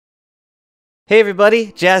Hey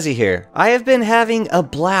everybody, Jazzy here. I have been having a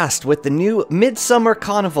blast with the new Midsummer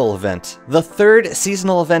Cawnival event, the third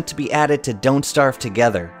seasonal event to be added to Don't Starve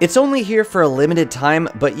Together. It's only here for a limited time,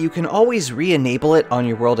 but you can always re-enable it on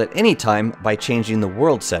your world at any time by changing the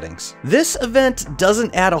world settings. This event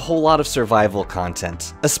doesn't add a whole lot of survival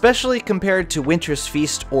content, especially compared to Winter's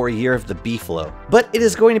Feast or Year of the Beefalo, but it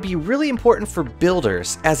is going to be really important for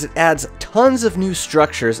builders as it adds tons of new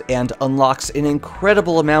structures and unlocks an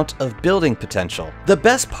incredible amount of building potential. The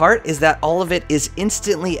best part is that all of it is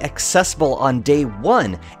instantly accessible on day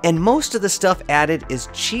one, and most of the stuff added is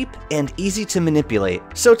cheap and easy to manipulate.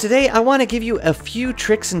 So today I want to give you a few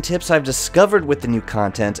tricks and tips I've discovered with the new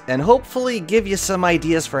content, and hopefully give you some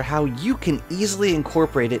ideas for how you can easily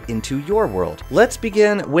incorporate it into your world. Let's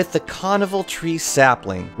begin with the Cawnival Tree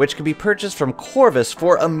Sapling, which can be purchased from Corvus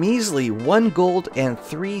for a measly 1 gold and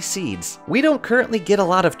 3 seeds. We don't currently get a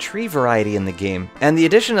lot of tree variety in the game, and the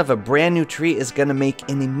addition of a brand new tree is going to make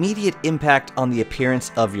an immediate impact on the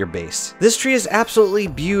appearance of your base. This tree is absolutely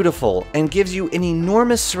beautiful and gives you an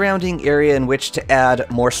enormous surrounding area in which to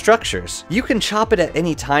add more structures. You can chop it at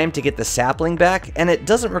any time to get the sapling back, and it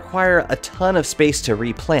doesn't require a ton of space to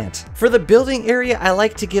replant. For the building area, I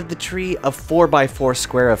like to give the tree a 4x4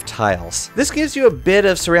 square of tiles. This gives you a bit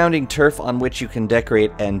of surrounding turf on which you can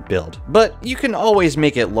decorate and build, but you can always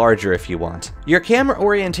make it larger if you want. Your camera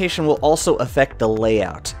orientation will also affect the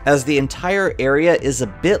layout, as the entire area is a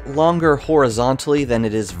bit longer horizontally than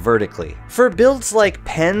it is vertically. For builds like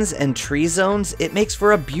pens and tree zones, it makes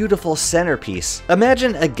for a beautiful centerpiece.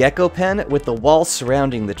 Imagine a gecko pen with the walls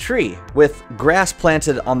surrounding the tree, with grass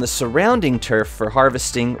planted on the surrounding turf for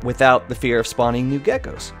harvesting without the fear of spawning new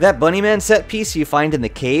geckos. That Bunnyman set piece you find in the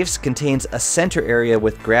caves contains a center area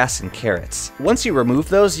with grass and carrots. Once you remove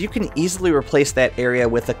those, you can easily replace that area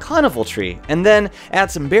with a carnival tree, and then add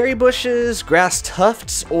some berry bushes, grass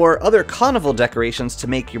tufts, or other carnival decorations to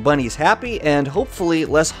make your bunnies happy and hopefully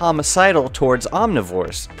less homicidal towards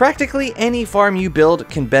omnivores. Practically any farm you build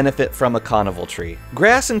can benefit from a carnival tree.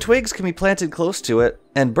 Grass and twigs can be planted close to it,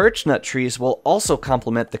 and birch nut trees will also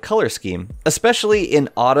complement the color scheme, especially in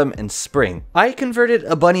autumn and spring. I converted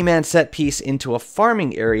a Bunnyman set piece into a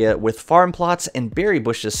farming area with farm plots and berry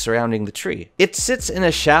bushes surrounding the tree. It sits in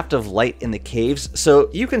a shaft of light in the caves, so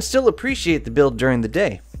you can still appreciate the build during the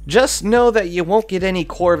day. Just know that you won't get any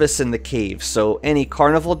Corvus in the cave, so any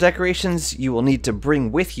carnival decorations you will need to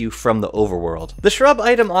bring with you from the overworld. The shrub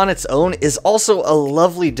item on its own is also a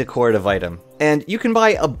lovely decorative item, and you can buy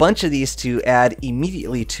a bunch of these to add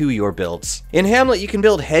immediately to your builds. In Hamlet, you can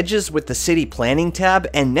build hedges with the city planning tab,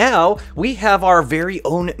 and now we have our very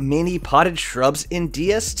own mini potted shrubs in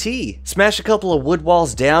DST. Smash a couple of wood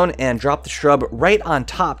walls down and drop the shrub right on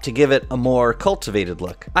top to give it a more cultivated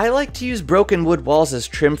look. I like to use broken wood walls as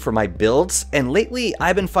trim for my builds, and lately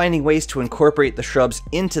I've been finding ways to incorporate the shrubs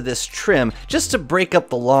into this trim just to break up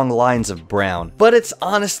the long lines of brown. But it's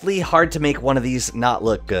honestly hard to make one of these not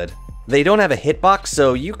look good. They don't have a hitbox,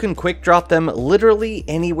 so you can quick drop them literally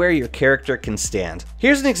anywhere your character can stand.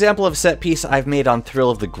 Here's an example of a set piece I've made on Thrill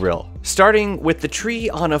of the Grill, starting with the tree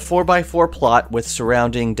on a 4x4 plot with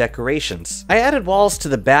surrounding decorations. I added walls to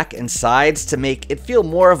the back and sides to make it feel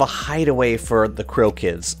more of a hideaway for the crow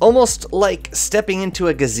kids, almost like stepping into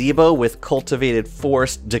a gazebo with cultivated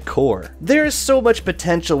forest decor. There is so much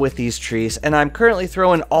potential with these trees, and I'm currently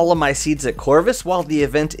throwing all of my seeds at Corvus while the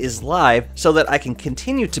event is live so that I can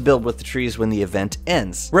continue to build with the trees when the event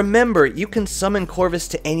ends. Remember, you can summon Corvus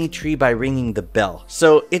to any tree by ringing the bell,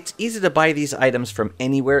 so it's easy to buy these items from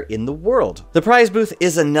anywhere in the world. The prize booth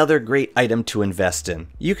is another great item to invest in.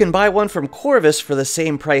 You can buy one from Corvus for the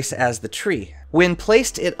same price as the tree. When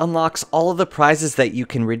placed, it unlocks all of the prizes that you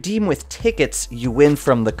can redeem with tickets you win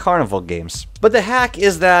from the carnival games. But the hack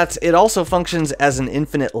is that it also functions as an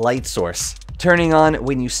infinite light source, turning on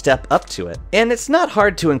when you step up to it. And it's not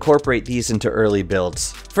hard to incorporate these into early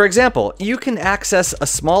builds. For example, you can access a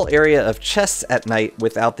small area of chests at night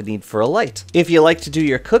without the need for a light. If you like to do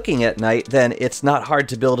your cooking at night, then it's not hard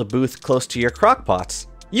to build a booth close to your crockpots.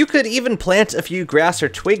 You could even plant a few grass or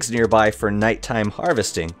twigs nearby for nighttime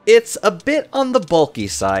harvesting. It's a bit on the bulky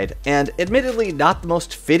side, and admittedly not the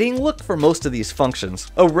most fitting look for most of these functions.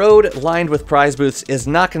 A road lined with prize booths is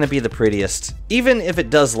not going to be the prettiest, even if it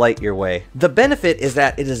does light your way. The benefit is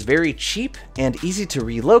that it is very cheap and easy to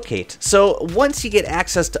relocate, so once you get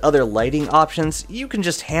access to other lighting options, you can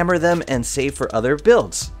just hammer them and save for other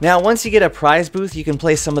builds. Now, once you get a prize booth, you can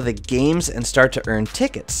play some of the games and start to earn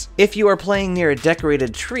tickets. If you are playing near a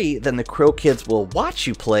decorated tree, then the Crow Kids will watch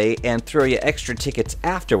you play and throw you extra tickets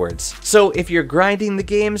afterwards. So if you're grinding the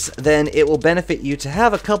games, then it will benefit you to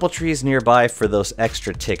have a couple trees nearby for those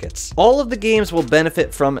extra tickets. All of the games will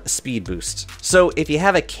benefit from speed boost. So if you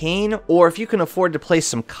have a cane, or if you can afford to place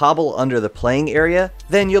some cobble under the playing area,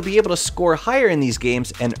 then you'll be able to score higher in these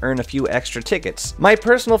games and earn a few extra tickets. My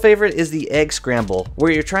personal favorite is the egg scramble,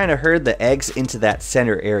 where you're trying to herd the eggs into that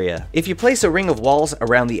center area. If you place a ring of walls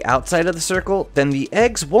around the outside of the circle, then the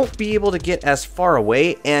eggs won't be able to get as far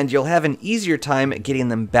away and you'll have an easier time getting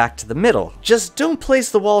them back to the middle. Just don't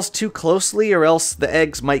place the walls too closely or else the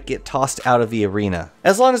eggs might get tossed out of the arena.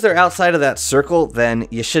 As long as they're outside of that circle, then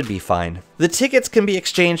you should be fine. The tickets can be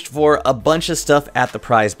exchanged for a bunch of stuff at the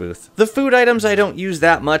prize booth. The food items I don't use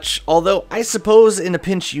that much, although I suppose in a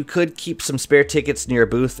pinch you could keep some spare tickets near a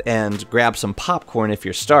booth and grab some popcorn if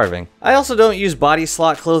you're starving. I also don't use body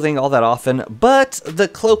slot clothing all that often, but the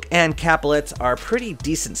cloak and capulets are pretty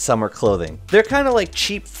decent summer clothing. They're kind of like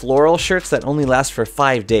cheap floral shirts that only last for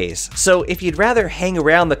 5 days. So if you'd rather hang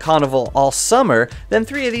around the carnival all summer, then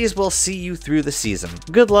 3 of these will see you through the season.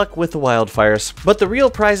 Good luck with the wildfires. But the real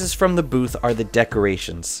prizes from the booth are the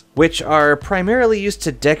decorations, which are primarily used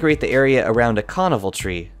to decorate the area around a carnival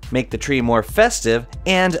tree, make the tree more festive,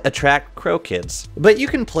 and attract Crow Kids. But you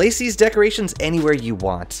can place these decorations anywhere you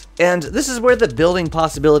want. And this is where the building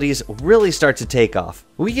possibilities really start to take off.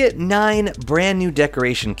 We get 9 brand new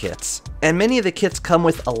decoration kits, and many of the kits come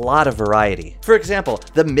with a lot of variety. For example,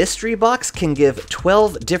 the mystery box can give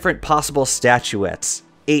 12 different possible statuettes.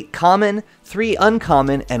 8 common, 3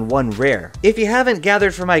 uncommon, and 1 rare. If you haven't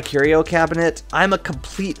gathered for my curio cabinet, I'm a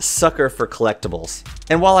complete sucker for collectibles.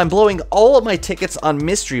 And while I'm blowing all of my tickets on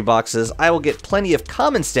mystery boxes, I will get plenty of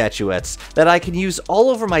common statuettes that I can use all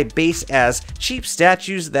over my base as cheap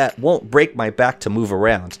statues that won't break my back to move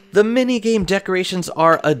around. The minigame decorations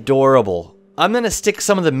are adorable. I'm gonna stick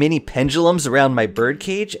some of the mini pendulums around my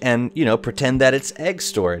birdcage and, pretend that it's egg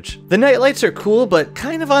storage. The nightlights are cool, but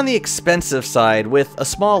kind of on the expensive side with a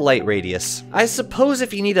small light radius. I suppose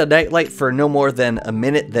if you need a nightlight for no more than a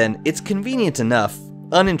minute, then it's convenient enough,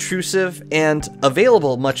 unintrusive, and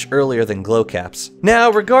available much earlier than glow caps.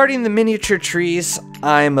 Now, regarding the miniature trees,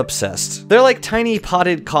 I'm obsessed. They're like tiny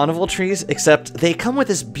potted carnival trees, except they come with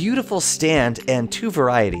this beautiful stand and 2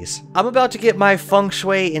 varieties. I'm about to get my feng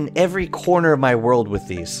shui in every corner of my world with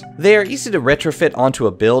these. They are easy to retrofit onto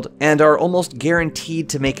a build and are almost guaranteed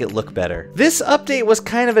to make it look better. This update was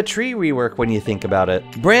kind of a tree rework when you think about it.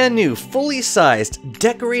 Brand new, fully sized,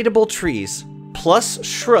 decoratable trees, plus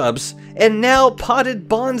shrubs, and now potted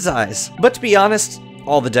bonsais. But to be honest,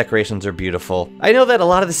 all the decorations are beautiful. I know that a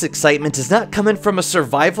lot of this excitement is not coming from a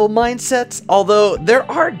survival mindset, although there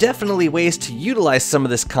are definitely ways to utilize some of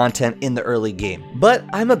this content in the early game. But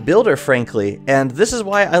I'm a builder, frankly, and this is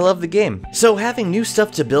why I love the game. So having new stuff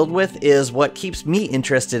to build with is what keeps me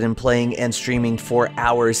interested in playing and streaming for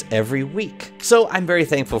hours every week. So I'm very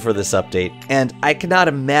thankful for this update, and I cannot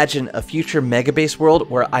imagine a future Megabase world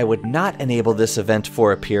where I would not enable this event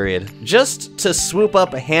for a period, just to swoop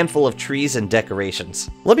up a handful of trees and decorations.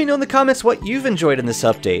 Let me know in the comments what you've enjoyed in this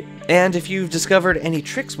update, and if you've discovered any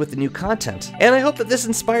tricks with the new content. And I hope that this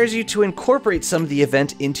inspires you to incorporate some of the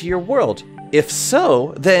event into your world. If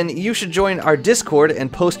so, then you should join our Discord and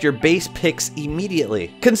post your base picks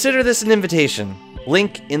immediately. Consider this an invitation.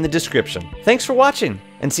 Link in the description. Thanks for watching,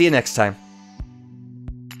 and see you next time.